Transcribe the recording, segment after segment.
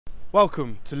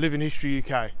Welcome to Living History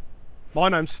UK. My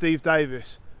name's Steve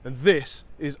Davis and this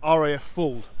is Raf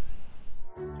Fauld.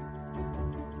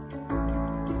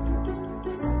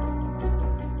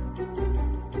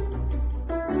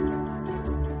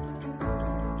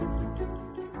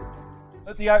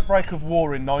 At the outbreak of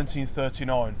war in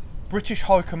 1939, British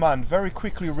High Command very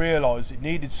quickly realised it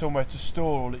needed somewhere to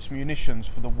store all its munitions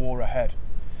for the war ahead.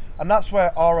 And that's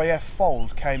where Raf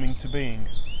Fauld came into being.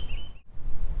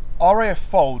 Raf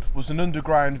Fauld was an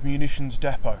underground munitions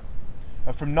depot,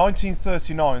 and from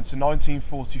 1939 to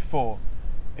 1944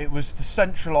 it was the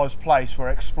centralised place where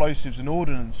explosives and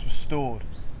ordnance were stored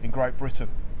in Great Britain.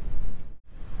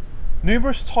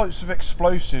 Numerous types of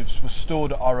explosives were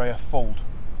stored at Raf Fauld,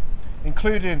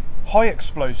 including high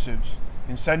explosives,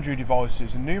 incendiary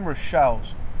devices and numerous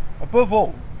shells. Above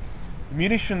all, the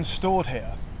munitions stored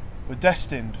here were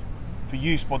destined for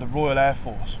use by the Royal Air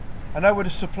Force, and they would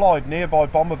have supplied nearby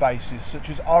bomber bases such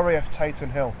as RAF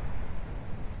Taton Hill.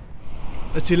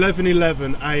 At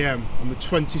 11:11 AM on the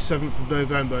 27th of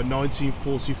November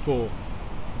 1944,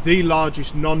 the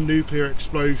largest non-nuclear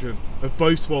explosion of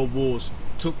both World Wars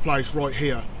took place right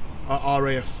here at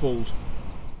Raf Fauld.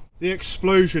 The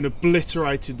explosion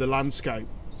obliterated the landscape,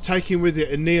 taking with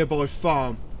it a nearby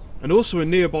farm and also a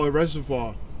nearby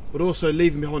reservoir, but also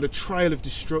leaving behind a trail of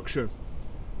destruction.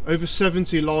 Over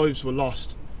 70 lives were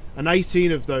lost, and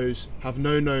 18 of those have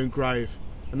no known grave,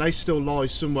 and they still lie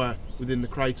somewhere within the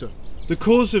crater. The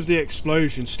cause of the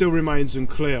explosion still remains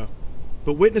unclear,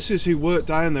 but witnesses who worked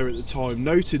down there at the time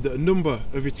noted that a number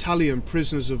of Italian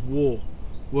prisoners of war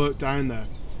worked down there,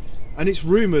 and it's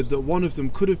rumoured that one of them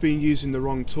could have been using the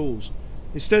wrong tools.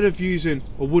 Instead of using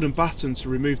a wooden baton to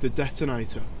remove the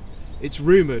detonator, it's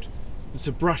rumoured that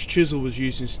a brass chisel was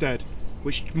used instead,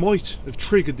 which might have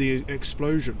triggered the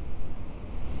explosion.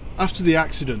 After the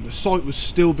accident, the site was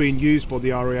still being used by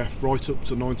the RAF right up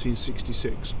to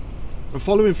 1966, and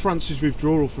following France's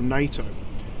withdrawal from NATO,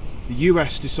 the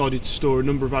US decided to store a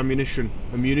number of ammunition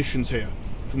and munitions here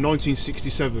from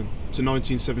 1967 to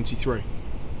 1973.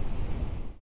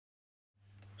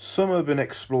 Some urban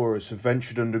explorers have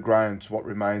ventured underground to what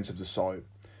remains of the site,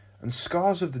 and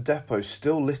scars of the depot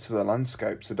still litter the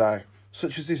landscape today,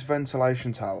 such as this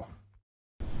ventilation tower.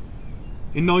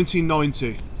 In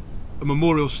 1990, a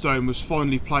memorial stone was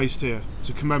finally placed here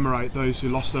to commemorate those who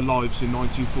lost their lives in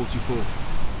 1944.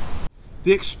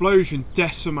 The explosion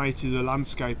decimated the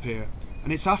landscape here,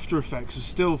 and its after effects are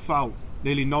still felt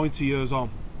nearly 90 years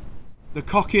on. The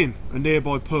Cock Inn, a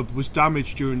nearby pub, was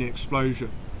damaged during the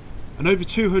explosion, and over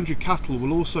 200 cattle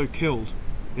were also killed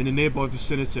in a nearby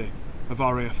vicinity of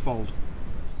Raf Fauld.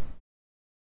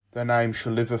 Their name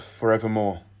shall live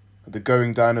forevermore. At the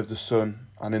going down of the sun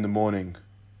and in the morning,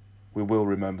 we will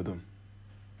remember them.